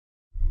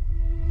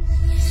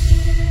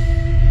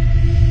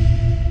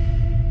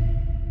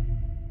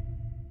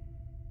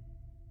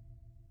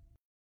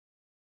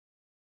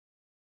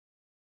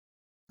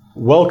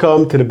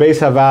Welcome to the Beis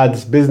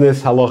Havad's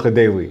Business Halacha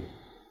Daily.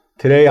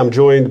 Today I'm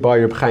joined by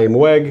Reb Chaim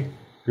Weg,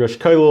 Rosh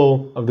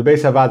Kollel of the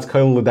Beis Havad's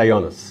Kollel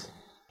Dayanos.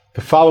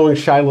 The following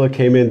shaila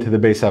came into the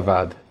Beis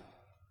Havad.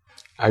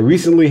 I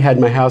recently had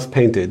my house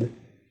painted,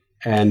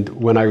 and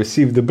when I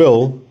received the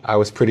bill, I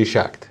was pretty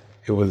shocked.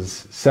 It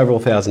was several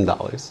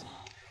 $1,000s,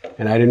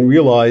 and I didn't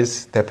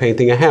realize that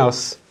painting a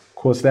house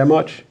costs that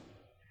much.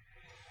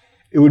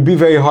 It would be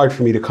very hard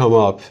for me to come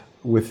up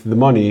with the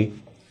money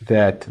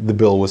that the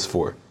bill was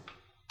for.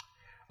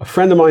 A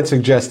friend of mine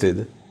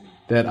suggested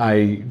that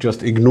I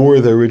just ignore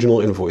the original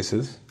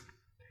invoices,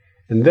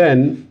 and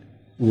then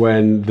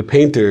when the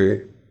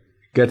painter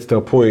gets to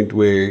a point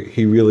where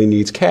he really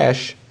needs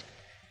cash,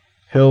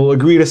 he'll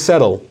agree to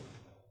settle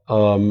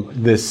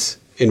this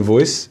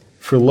invoice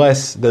for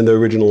less than the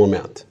original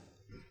amount.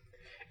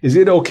 Is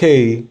it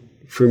okay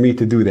for me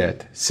to do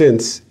that,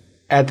 since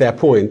at that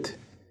point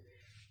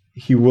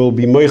he will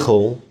be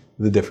meichel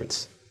the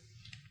difference?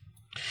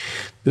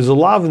 There's a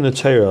law in the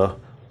Torah,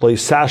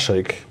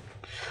 sashik,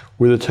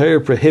 where the Torah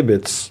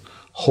prohibits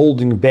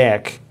holding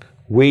back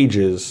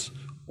wages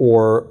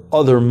or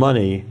other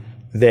money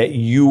that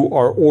you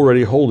are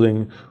already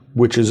holding,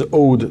 which is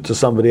owed to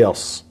somebody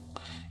else.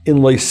 In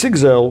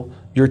sigzel,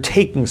 you're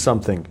taking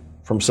something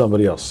from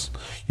somebody else.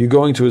 You're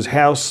going to his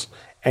house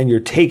and you're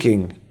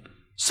taking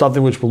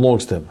something which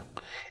belongs to him.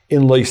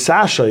 In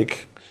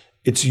sashik,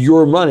 it's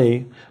your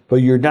money, but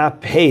you're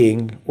not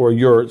paying, or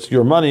it's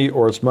your money,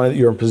 or it's money that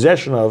you're in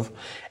possession of,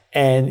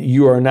 and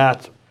you are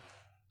not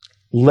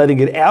letting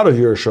it out of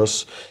your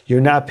rishus,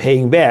 you're not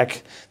paying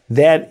back.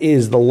 That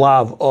is the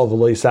lav of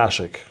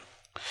leisashik.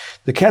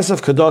 The Kesef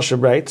Kedoshim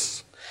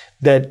writes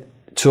that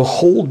to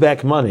hold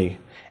back money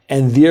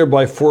and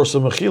thereby force a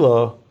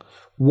mechila,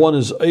 one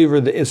is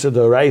over the issa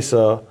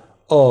d'oraisa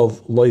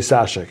of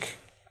leisashik.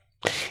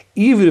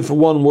 Even if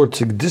one were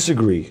to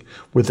disagree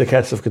with the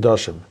Kesef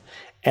Kedoshim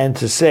and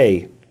to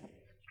say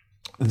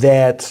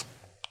that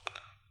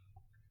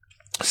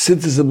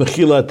since there's a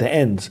mechila at the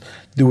end,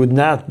 there would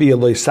not be a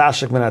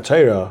leisashik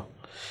minatayra,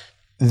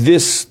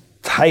 this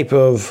type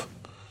of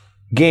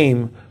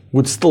game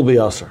would still be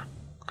aser.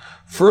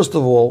 First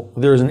of all,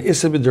 there is an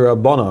issa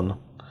b'derabanan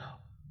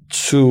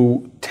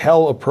to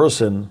tell a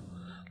person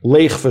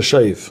leich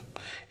v'sheiv.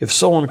 If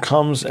someone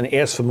comes and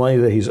asks for money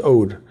that he's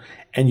owed,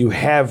 and you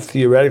have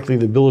theoretically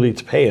the ability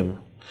to pay him,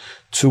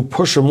 to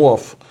push him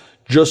off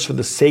just for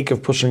the sake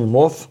of pushing him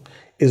off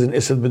is an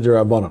issa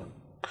b'derabanan.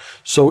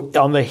 So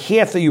on the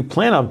half that you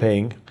plan on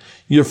paying,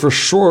 you're for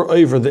sure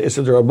over the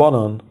issa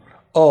d'Rabbanan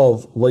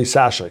of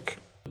leisashik.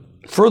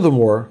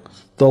 Furthermore,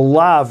 the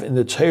lav in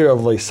the Torah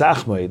of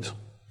leisachmaid,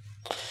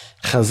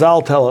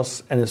 Chazal tell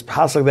us, and it's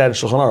pasuk that in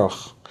Shulchan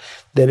Aruch,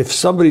 that if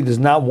somebody does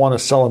not want to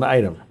sell an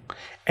item,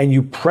 and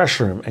you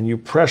pressure him, and you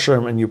pressure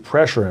him, and you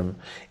pressure him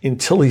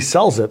until he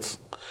sells it,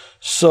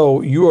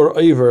 so you are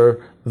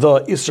over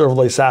the issa of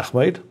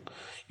leisachmaid,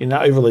 you're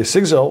not over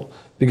leisigzel,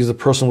 because the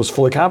person was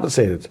fully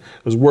compensated.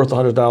 It was worth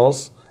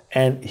 $100,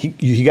 and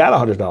he got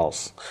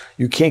 $100.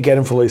 You can't get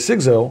him for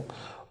leisigzel,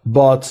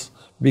 but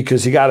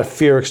because he got a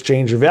fair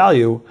exchange of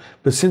value,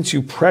 but since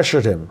you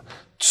pressured him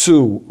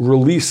to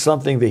release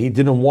something that he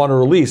didn't want to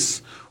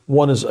release,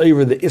 one is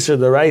over the Isser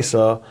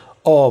Deraisa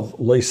of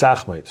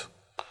leisachmaid.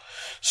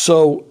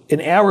 So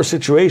in our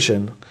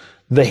situation,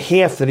 the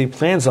half that he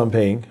plans on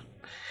paying,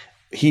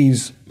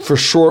 he's for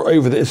sure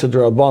over the Isser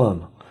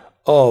Derabanan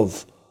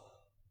of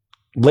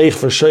leich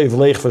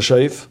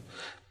v'sheiv,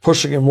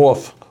 pushing him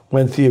off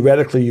when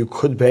theoretically you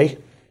could pay.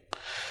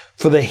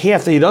 For the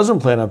half that he doesn't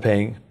plan on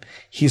paying,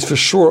 he's for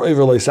sure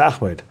over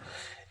leisachmaid.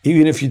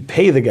 Even if you'd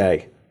pay the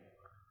guy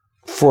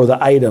for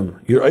the item,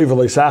 you're over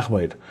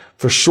leisachmaid,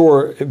 for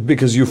sure,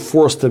 because you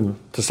forced him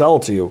to sell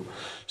it to you.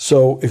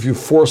 So if you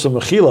force a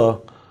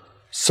mechila,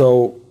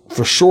 so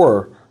for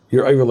sure,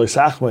 you're over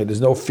leisachmaid. There's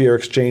no fair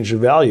exchange of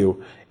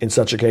value in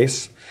such a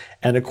case.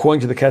 And according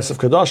to the Kesef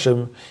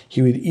Kedoshim,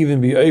 he would even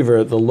be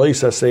over the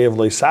leisasei of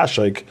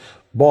leisashik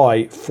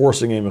by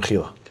forcing a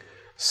mechila.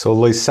 So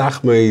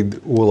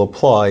leisachmaid will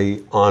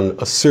apply on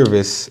a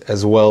service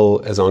as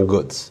well as on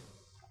goods.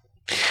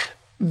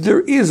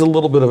 There is a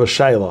little bit of a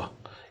shaila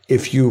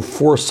if you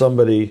force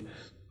somebody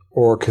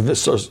or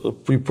convince or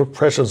put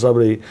pressure on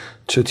somebody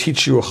to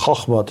teach you a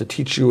chachma, to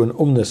teach you an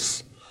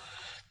umnis.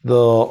 The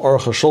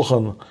Aruch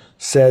HaShulchan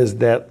says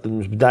that the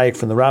Medayik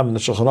from the Ram and the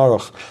Shulchan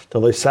Aruch, the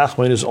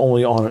leisachmaid is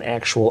only on an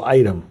actual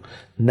item,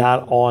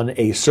 not on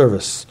a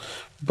service.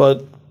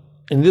 But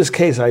in this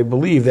case, I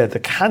believe that the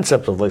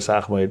concept of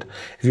leisachmaid,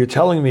 if you're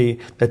telling me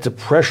that to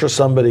pressure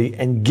somebody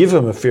and give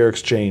him a fair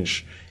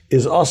exchange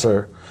is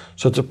aser,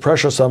 so to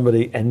pressure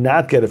somebody and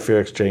not get a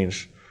fair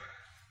exchange,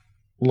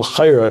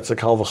 l'chayra, it's a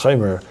kal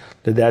v'chaymer,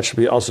 that should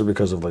be aser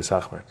because of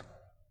leisachmaid.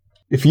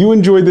 If you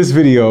enjoyed this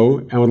video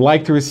and would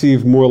like to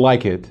receive more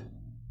like it,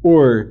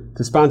 or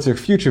to sponsor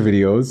future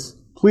videos,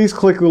 please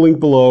click the link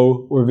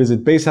below or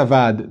visit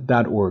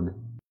beishavad.org.